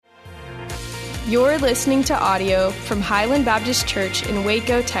You're listening to audio from Highland Baptist Church in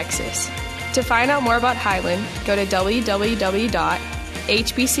Waco, Texas. To find out more about Highland, go to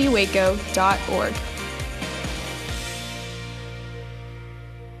www.hbcwaco.org.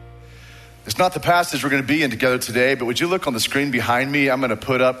 It's not the passage we're going to be in together today, but would you look on the screen behind me? I'm going to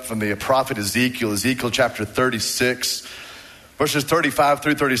put up from the prophet Ezekiel chapter 36, verses 35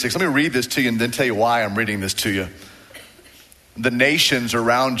 through 36. Let me read this to you and then tell you why I'm reading this to you. The nations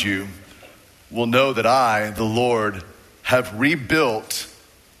around you will know that I, the Lord, have rebuilt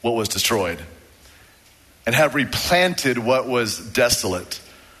what was destroyed and have replanted what was desolate.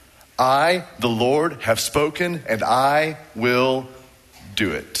 I, the Lord, have spoken and I will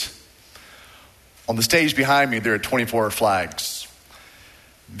do it. On the stage behind me, there are 24 flags.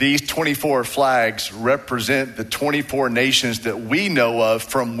 These 24 flags represent the 24 nations that we know of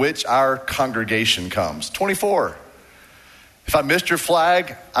from which our congregation comes. 24. If I missed your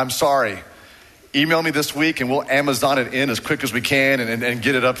flag, I'm sorry. Email me this week and we'll Amazon it in as quick as we can and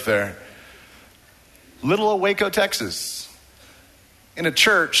get it up there. Little old Waco, Texas. In a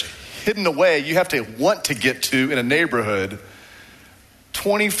church hidden away you have to want to get to in a neighborhood.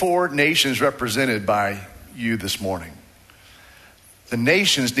 24 nations represented by you this morning. The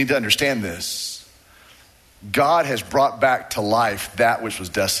nations need to understand this. God has brought back to life that which was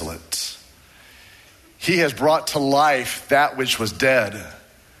desolate. He has brought to life that which was dead.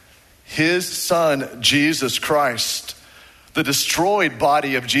 His son, Jesus Christ, the destroyed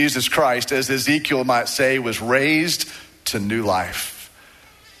body of Jesus Christ, as Ezekiel might say, was raised to new life.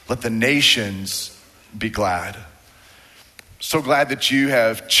 Let the nations be glad. So glad that you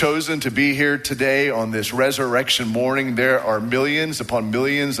have chosen to be here today on this resurrection morning. There are millions upon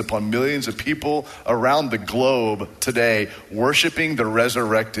millions upon millions of people around the globe today worshiping the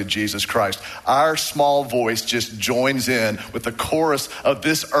resurrected Jesus Christ. Our small voice just joins in with the chorus of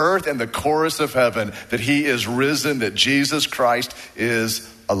this earth and the chorus of heaven that he is risen, that Jesus Christ is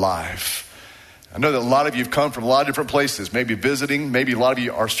alive. I know that a lot of you have come from a lot of different places, maybe visiting, maybe a lot of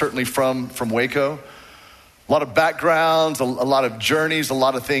you are certainly from Waco. A lot of backgrounds, a lot of journeys, a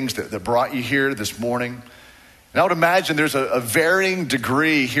lot of things that brought you here this morning. And I would imagine there's a varying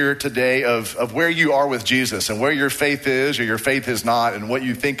degree here today of where you are with Jesus and where your faith is or your faith is not, and what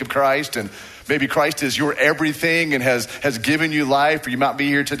you think of Christ. And maybe Christ is your everything and has given you life, or you might be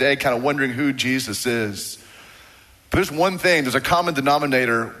here today kind of wondering who Jesus is. But there's one thing, there's a common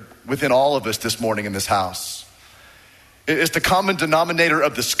denominator within all of us this morning in this house. It's the common denominator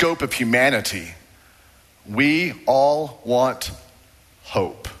of the scope of humanity. We all want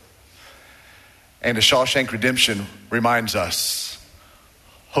hope. And the Shawshank Redemption reminds us,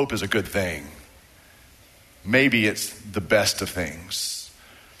 hope is a good thing. Maybe it's the best of things.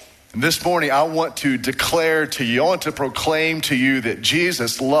 And this morning, I want to declare to you, I want to proclaim to you that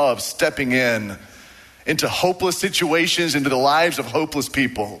Jesus loves stepping into hopeless situations, into the lives of hopeless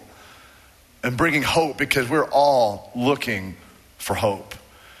people, and bringing hope, because we're all looking for hope.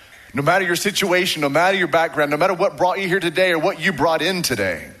 No matter your situation, no matter your background, no matter what brought you here today or what you brought in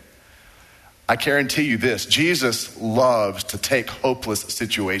today, I guarantee you this: Jesus loves to take hopeless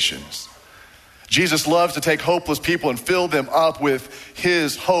situations. Jesus loves to take hopeless people and fill them up with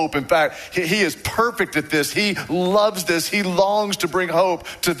his hope. In fact, he is perfect at this. He loves this. He longs to bring hope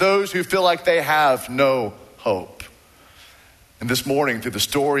to those who feel like they have no hope. And this morning, through the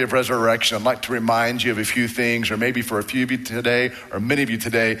story of resurrection, I'd like to remind you of a few things, or maybe for a few of you today, or many of you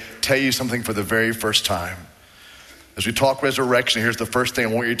today, tell you something for the very first time. As we talk resurrection, here's the first thing I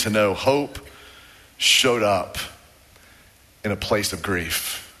want you to know. Hope showed up in a place of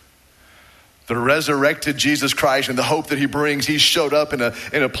grief. The resurrected Jesus Christ and the hope that he brings, he showed up in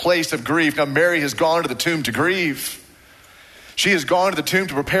a place of grief. Now, Mary has gone to the tomb to grieve. She has gone to the tomb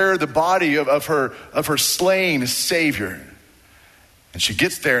to prepare the body of her slain Savior. And she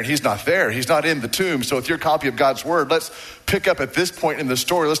gets there and he's not there. He's not in the tomb. So with your copy of God's word, let's pick up at this point in the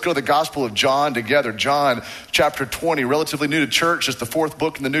story. Let's go to the Gospel of John together. John chapter 20, relatively new to church. It's the fourth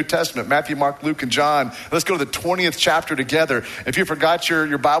book in the New Testament. Matthew, Mark, Luke, and John. Let's go to the 20th chapter together. If you forgot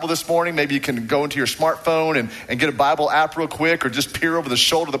your Bible this morning, maybe you can go into your smartphone and get a Bible app real quick, or just peer over the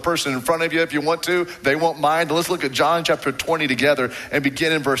shoulder of the person in front of you if you want to. They won't mind. Let's look at John chapter 20 together and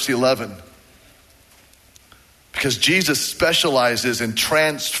begin in verse 11. Because Jesus specializes in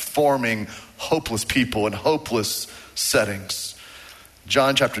transforming hopeless people in hopeless settings.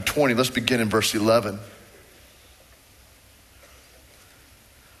 John chapter 20, let's begin in verse 11.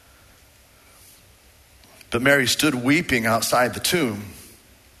 But Mary stood weeping outside the tomb.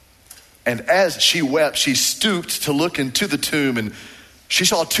 And as she wept, she stooped to look into the tomb, and she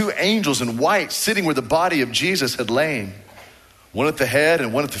saw two angels in white sitting where the body of Jesus had lain, one at the head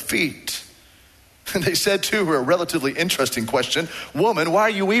and one at the feet. And they said to her a relatively interesting question, "Woman, why are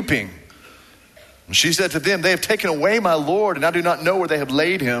you weeping?" And she said to them, "They have taken away my Lord, and I do not know where they have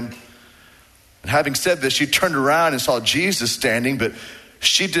laid him." And having said this, she turned around and saw Jesus standing, but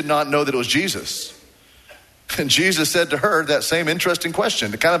she did not know that it was Jesus. And Jesus said to her that same interesting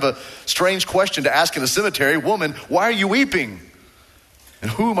question, kind of a strange question to ask in a cemetery. "Woman, why are you weeping?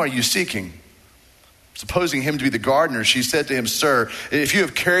 And whom are you seeking?" Supposing him to be the gardener, she said to him, "Sir, if you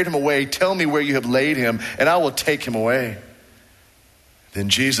have carried him away, tell me where you have laid him, and I will take him away." Then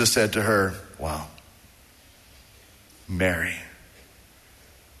Jesus said to her, "Wow, Mary."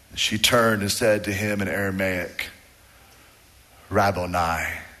 And she turned and said to him in Aramaic, "Rabboni,"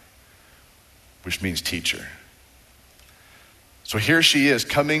 which means teacher. So here she is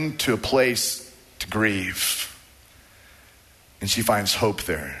coming to a place to grieve. And she finds hope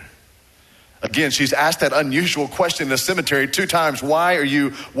there. Again, she's asked that unusual question in the cemetery 2 times. Why are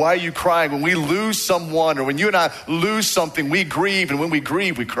you crying? When we lose someone, or when you and I lose something, we grieve. And when we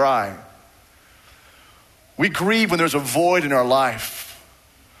grieve, we cry. We grieve when there's a void in our life.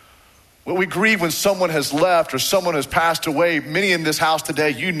 When we grieve when someone has left or someone has passed away. Many in this house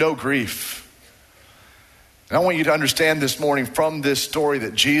today, you know grief. And I want you to understand this morning from this story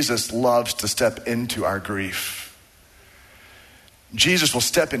that Jesus loves to step into our grief. Jesus will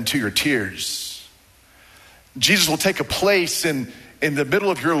step into your tears. Jesus will take a place in the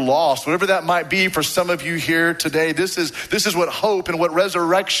middle of your loss, whatever that might be for some of you here today. This is what hope and what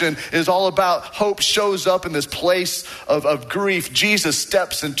resurrection is all about. Hope shows up in this place of grief. Jesus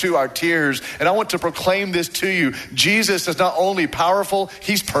steps into our tears. And I want to proclaim this to you. Jesus is not only powerful,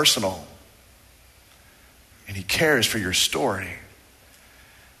 he's personal. And he cares for your story.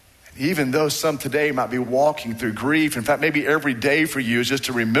 And even though some today might be walking through grief, in fact, maybe every day for you is just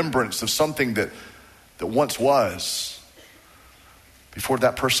a remembrance of something that once was, before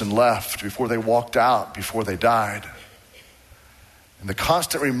that person left, before they walked out, before they died. And the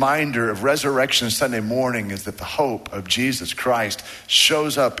constant reminder of Resurrection Sunday morning is that the hope of Jesus Christ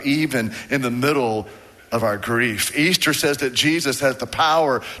shows up even in the middle of our grief. Easter says that Jesus has the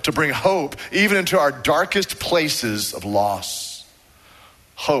power to bring hope even into our darkest places of loss.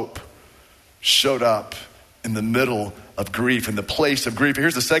 Hope showed up in the middle of grief, in the place of grief.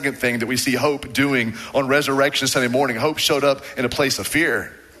 Here's the second thing that we see hope doing on Resurrection Sunday morning. Hope showed up in a place of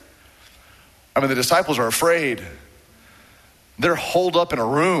fear. I mean, the disciples are afraid. They're holed up in a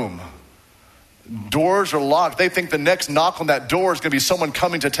room. Doors are locked. They think the next knock on that door is going to be someone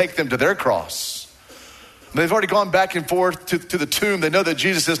coming to take them to their cross. They've already gone back and forth to the tomb. They know that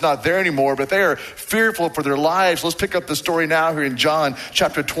Jesus is not there anymore, but they are fearful for their lives. Let's pick up the story now here in John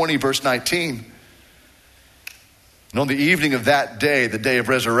chapter 20, verse 19. And on the evening of that day, the day of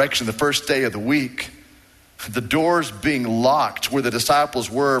resurrection, the first day of the week, the doors being locked where the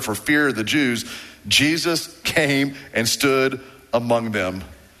disciples were for fear of the Jews, Jesus came and stood among them.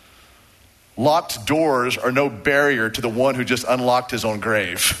 Locked doors are no barrier to the one who just unlocked his own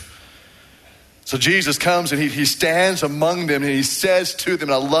grave. So Jesus comes and he stands among them and he says to them,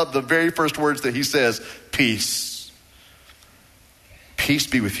 and I love the very first words that he says, "Peace. Peace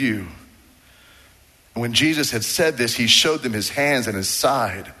be with you." And when Jesus had said this, he showed them his hands and his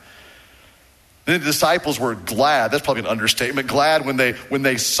side. Then the disciples were glad. That's probably an understatement. Glad when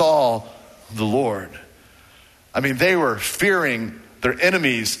they saw the Lord. I mean, they were fearing their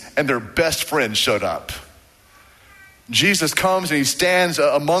enemies and their best friend showed up. Jesus comes and he stands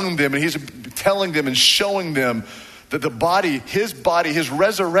among them and he's telling them and showing them that the body, his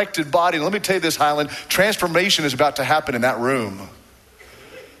resurrected body. And let me tell you this, Highland, transformation is about to happen in that room.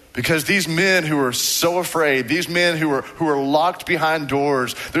 Because these men who are so afraid, these men who are locked behind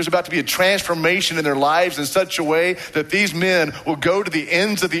doors, there's about to be a transformation in their lives in such a way that these men will go to the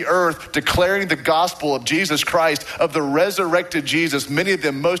ends of the earth declaring the gospel of Jesus Christ, of the resurrected Jesus. Many of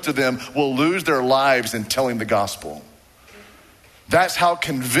them, most of them, will lose their lives in telling the gospel. That's how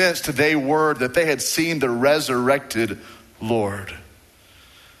convinced they were that they had seen the resurrected Lord.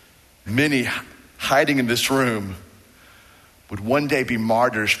 Many hiding in this room would one day be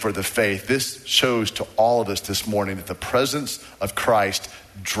martyrs for the faith. This shows to all of us this morning that the presence of Christ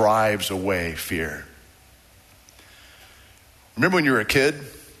drives away fear. Remember when you were a kid?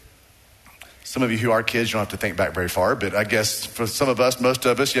 Some of you who are kids, you don't have to think back very far, but I guess for some of us, most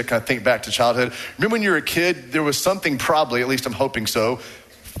of us, you kind of think back to childhood. Remember when you were a kid, there was something probably, at least I'm hoping so,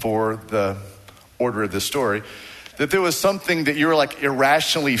 for the order of this story, that there was something that you were like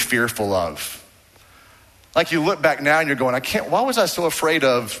irrationally fearful of. Like you look back now and you're going, why was I so afraid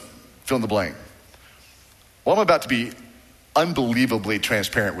of fill in the blank? Well, I'm about to be unbelievably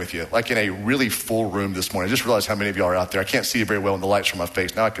transparent with you, like in a really full room this morning. I just realized how many of y'all are out there. I can't see you very well in the lights from my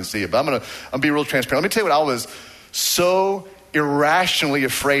face. Now I can see it, but I'm gonna be real transparent. Let me tell you what I was so irrationally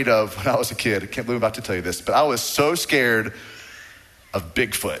afraid of when I was a kid. I can't believe I'm about to tell you this, but I was so scared of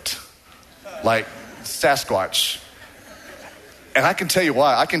Bigfoot, like Sasquatch. And I can tell you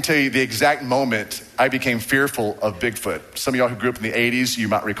why. I can tell you the exact moment I became fearful of Bigfoot. Some of y'all who grew up in the 80s, you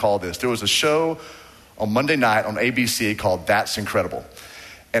might recall this. There was a show on Monday night on ABC called That's Incredible.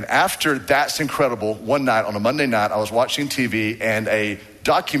 And after That's Incredible, one night on a Monday night, I was watching TV and a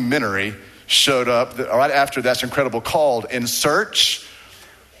documentary showed up right after That's Incredible called In Search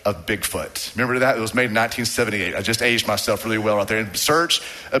of Bigfoot. Remember that? It was made in 1978. I just aged myself really well right there. In Search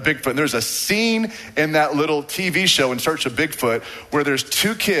of Bigfoot. And there's a scene in that little TV show, In Search of Bigfoot, where there's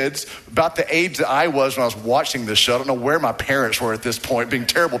two kids about the age that I was when I was watching this show. I don't know where my parents were at this point, being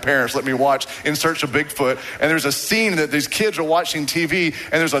terrible parents, let me watch In Search of Bigfoot. And there's a scene that these kids are watching TV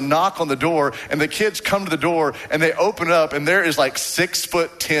and there's a knock on the door and the kids come to the door and they open it up and there is like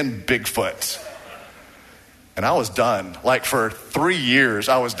 6'10" Bigfoot. And I was done. Like for 3 years,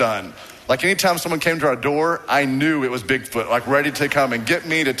 I was done. Like anytime someone came to our door, I knew it was Bigfoot, like ready to come and get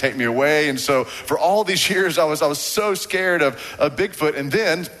me, to take me away. And so for all these years, I was so scared of Bigfoot. And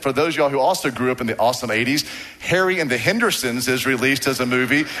then for those of y'all who also grew up in the awesome 80s, Harry and the Hendersons is released as a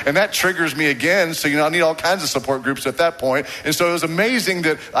movie. And that triggers me again. So, I need all kinds of support groups at that point. And so it was amazing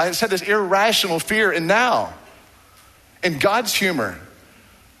that I just had this irrational fear. And now, in God's humor,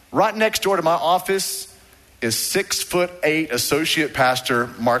 right next door to my office is 6'8" associate pastor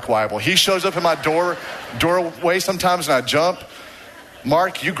Mark Weibel. He shows up in my doorway sometimes and I jump.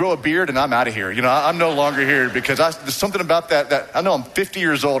 Mark, you grow a beard and I'm out of here. I'm no longer here because there's something about that I know I'm 50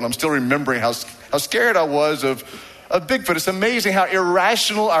 years old and I'm still remembering how scared I was of Bigfoot. It's amazing how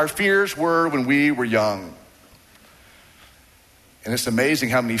irrational our fears were when we were young. And it's amazing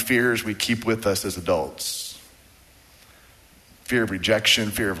how many fears we keep with us as adults. Fear of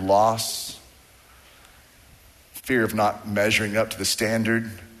rejection, fear of loss, fear of not measuring up to the standard,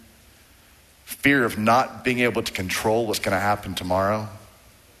 fear of not being able to control what's going to happen tomorrow,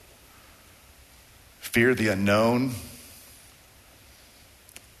 fear of the unknown.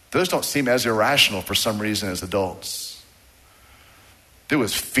 Those don't seem as irrational for some reason as adults. There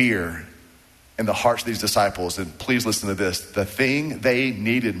was fear in the hearts of these disciples, and please listen to this. The thing they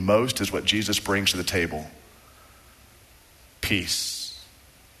needed most is what Jesus brings to the table: peace.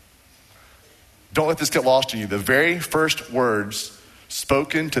 Don't let this get lost in you. The very first words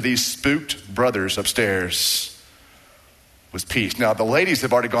spoken to these spooked brothers upstairs was peace. Now, the ladies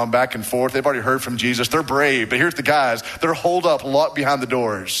have already gone back and forth. They've already heard from Jesus. They're brave. But here's the guys. They're holed up, locked behind the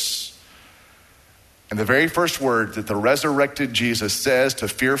doors. And the very first word that the resurrected Jesus says to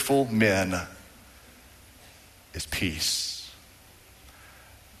fearful men is peace.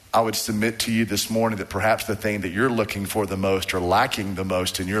 I would submit to you this morning that perhaps the thing that you're looking for the most or lacking the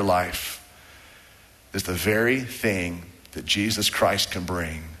most in your life is the very thing that Jesus Christ can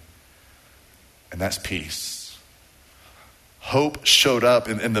bring, and that's peace. Hope showed up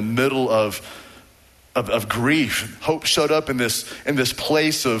in the middle of grief. Hope showed up in this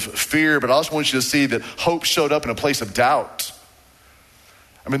place of fear, but I also want you to see that hope showed up in a place of doubt.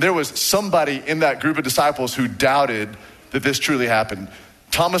 I mean, there was somebody in that group of disciples who doubted that this truly happened.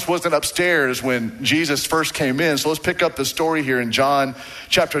 Thomas wasn't upstairs when Jesus first came in. So let's pick up the story here in John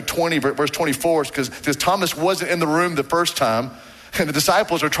chapter 20, verse 24, because Thomas wasn't in the room the first time. And the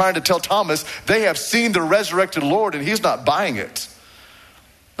disciples are trying to tell Thomas they have seen the resurrected Lord and he's not buying it.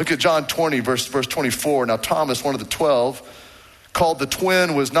 Look at John 20, verse 24. Now Thomas, one of the 12, called the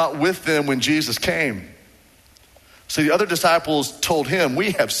twin, was not with them when Jesus came. So the other disciples told him,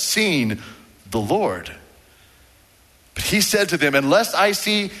 "We have seen the Lord." But he said to them, "Unless I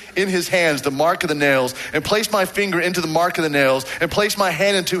see in his hands the mark of the nails, and place my finger into the mark of the nails, and place my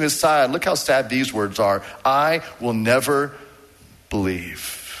hand into his side," look how sad these words are, "I will never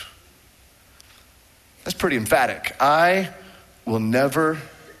believe." That's pretty emphatic. I will never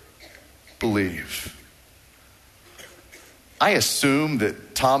believe. I assume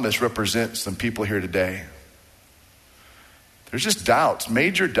that Thomas represents some people here today. There's just doubts,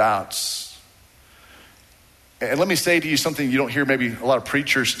 major doubts. And let me say to you something you don't hear maybe a lot of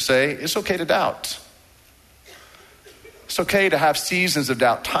preachers say. It's okay to doubt. It's okay to have seasons of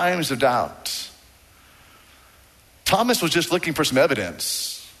doubt, times of doubt. Thomas was just looking for some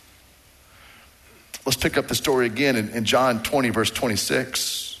evidence. Let's pick up the story again in John 20, verse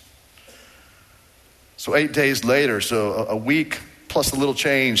 26. So 8 days later, so a week plus a little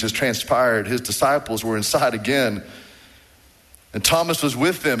change has transpired. His disciples were inside again. And Thomas was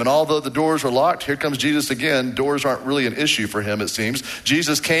with them, and although the doors were locked, here comes Jesus again. Doors aren't really an issue for him, it seems.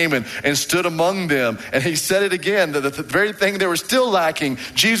 Jesus came and stood among them, and he said it again, that the very thing they were still lacking,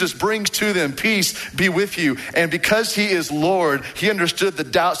 Jesus brings to them, peace be with you. And because he is Lord, he understood the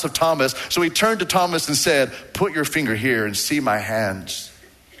doubts of Thomas. So he turned to Thomas and said, put your finger here and see my hands.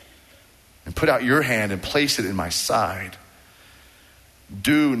 And put out your hand and place it in my side.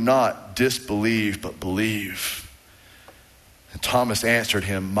 Do not disbelieve, but believe. And Thomas answered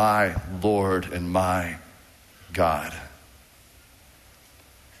him, my Lord and my God.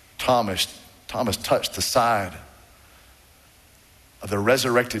 Thomas touched the side of the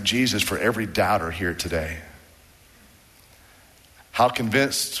resurrected Jesus for every doubter here today. How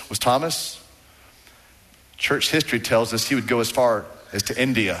convinced was Thomas? Church history tells us he would go as far as to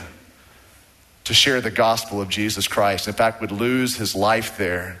India to share the gospel of Jesus Christ. In fact, would lose his life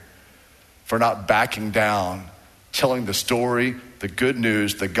there for not backing down, telling the story, the good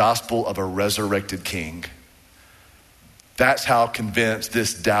news, the gospel of a resurrected king. That's how convinced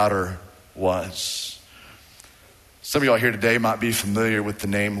this doubter was. Some of y'all here today might be familiar with the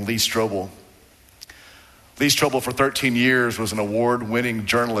name Lee Strobel. Lee Strobel for 13 years was an award-winning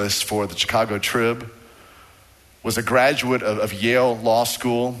journalist for the Chicago Trib, was a graduate of Yale Law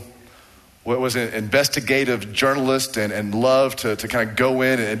School, was an investigative journalist and loved to kind of go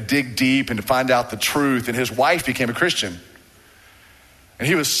in and dig deep and to find out the truth. And his wife became a Christian. And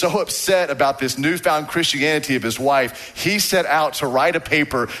he was so upset about this newfound Christianity of his wife, he set out to write a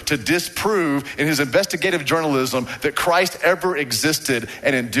paper to disprove in his investigative journalism that Christ ever existed.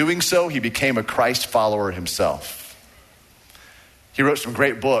 And in doing so, he became a Christ follower himself. He wrote some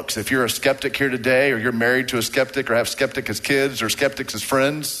great books. If you're a skeptic here today, or you're married to a skeptic, or have skeptic as kids, or skeptics as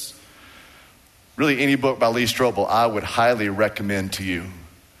friends, really any book by Lee Strobel, I would highly recommend to you.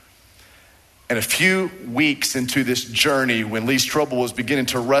 And a few weeks into this journey, when Lee Strobel was beginning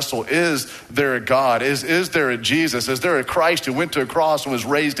to wrestle, is there a God? Is there a Jesus? Is there a Christ who went to a cross and was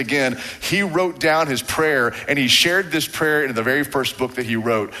raised again? He wrote down his prayer, and he shared this prayer in the very first book that he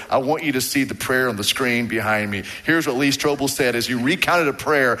wrote. I want you to see the prayer on the screen behind me. Here's what Lee Strobel said as he recounted a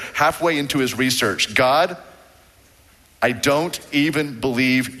prayer halfway into his research. God, I don't even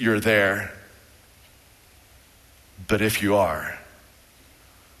believe you're there. But if you are,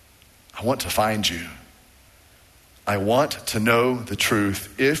 I want to find you. I want to know the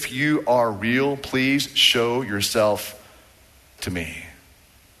truth. If you are real, please show yourself to me.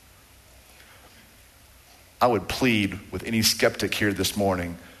 I would plead with any skeptic here this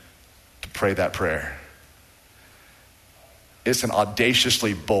morning to pray that prayer. It's an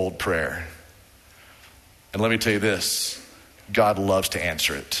audaciously bold prayer. And let me tell you this, God loves to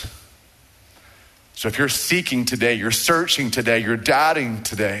answer it. So if you're seeking today, you're searching today, you're doubting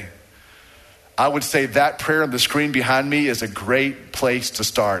today, I would say that prayer on the screen behind me is a great place to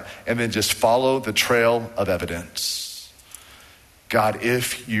start. And then just follow the trail of evidence. God,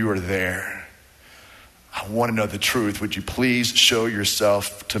 if you are there, I want to know the truth. Would you please show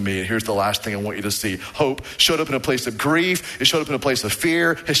yourself to me? And here's the last thing I want you to see. Hope showed up in a place of grief. It showed up in a place of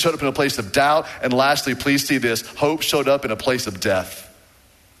fear. It showed up in a place of doubt. And lastly, please see this. Hope showed up in a place of death.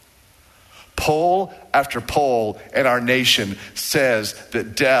 Poll after poll in our nation says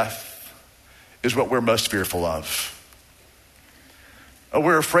that death is what we're most fearful of.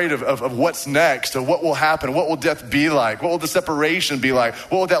 We're afraid of what's next, of what will happen, what will death be like, what will the separation be like,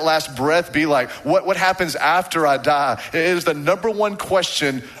 what will that last breath be like, what happens after I die. It is the number one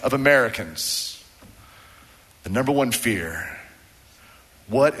question of Americans, the number one fear.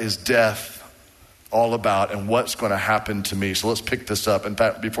 What is death all about, and what's going to happen to me? So let's pick this up. In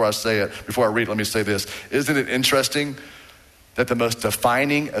fact, before I read, let me say this. Isn't it interesting that the most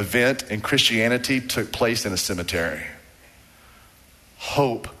defining event in Christianity took place in a cemetery?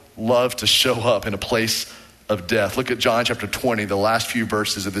 Hope loved to show up in a place of death. Look at John chapter 20, the last few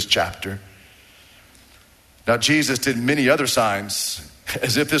verses of this chapter. Now Jesus did many other signs,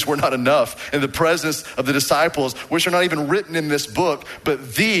 as if this were not enough, in the presence of the disciples, which are not even written in this book,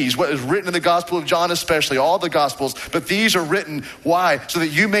 but these, what is written in the Gospel of John especially, all the Gospels, but these are written, why? So that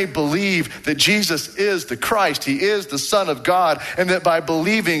you may believe that Jesus is the Christ, he is the Son of God, and that by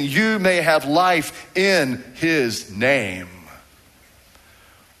believing you may have life in his name.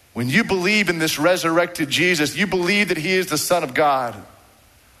 When you believe in this resurrected Jesus, you believe that he is the Son of God.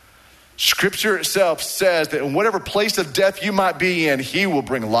 Scripture itself says that in whatever place of death you might be in, he will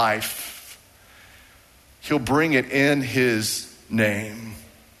bring life. He'll bring it in his name.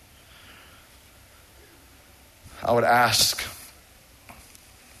 I would ask,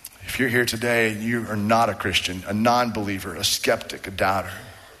 if you're here today and you are not a Christian, a non-believer, a skeptic, a doubter,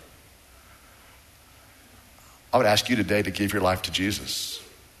 I would ask you today to give your life to Jesus.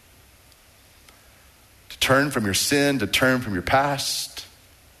 To turn from your sin, to turn from your past,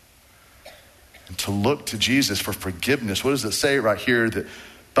 and to look to Jesus for forgiveness. What does it say right here? That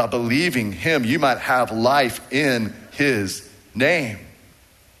by believing him, you might have life in his name.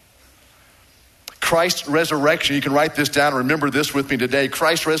 Christ's resurrection, you can write this down, remember this with me today.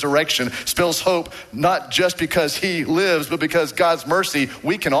 Christ's resurrection spells hope, not just because he lives, but because God's mercy,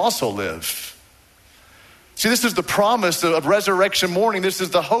 we can also live. See, this is the promise of resurrection morning. This is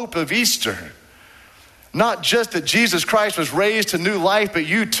the hope of Easter. Not just that Jesus Christ was raised to new life, but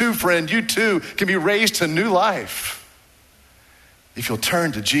you too, friend, you too can be raised to new life if you'll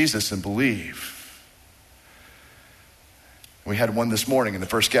turn to Jesus and believe. We had one this morning in the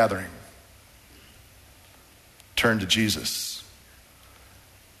first gathering. Turned to Jesus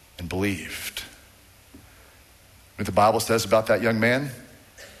and believed. What the Bible says about that young man?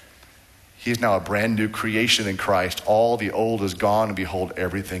 He is now a brand new creation in Christ. All the old is gone, and behold,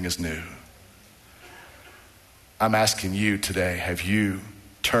 everything is new. I'm asking you today, have you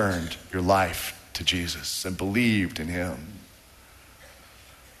turned your life to Jesus and believed in him?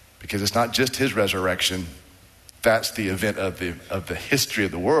 Because it's not just his resurrection. That's the event of the history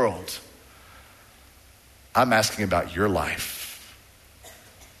of the world. I'm asking about your life.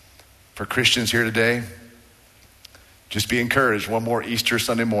 For Christians here today, just be encouraged. One more Easter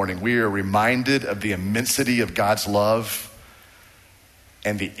Sunday morning, we are reminded of the immensity of God's love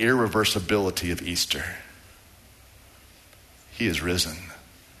and the irreversibility of Easter. He is risen.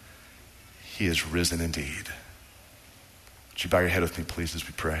 He is risen indeed. Would you bow your head with me, please, as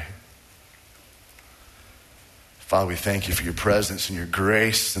we pray? Father, we thank you for your presence and your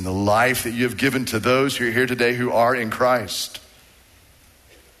grace and the life that you have given to those who are here today who are in Christ.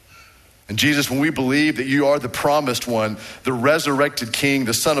 And Jesus, when we believe that you are the promised one, the resurrected King,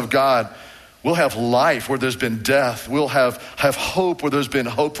 the Son of God, we'll have life where there's been death. We'll have hope where there's been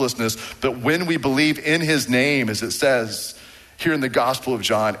hopelessness. But when we believe in his name, as it says here in the Gospel of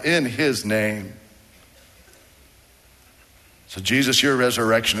John, in his name. So Jesus, your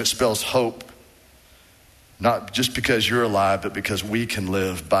resurrection, it spells hope. Not just because you're alive, but because we can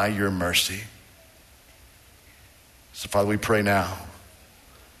live by your mercy. So Father, we pray now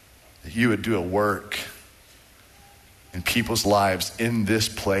that you would do a work in people's lives in this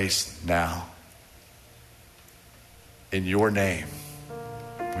place now. In your name,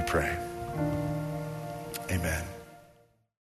 we pray. Amen.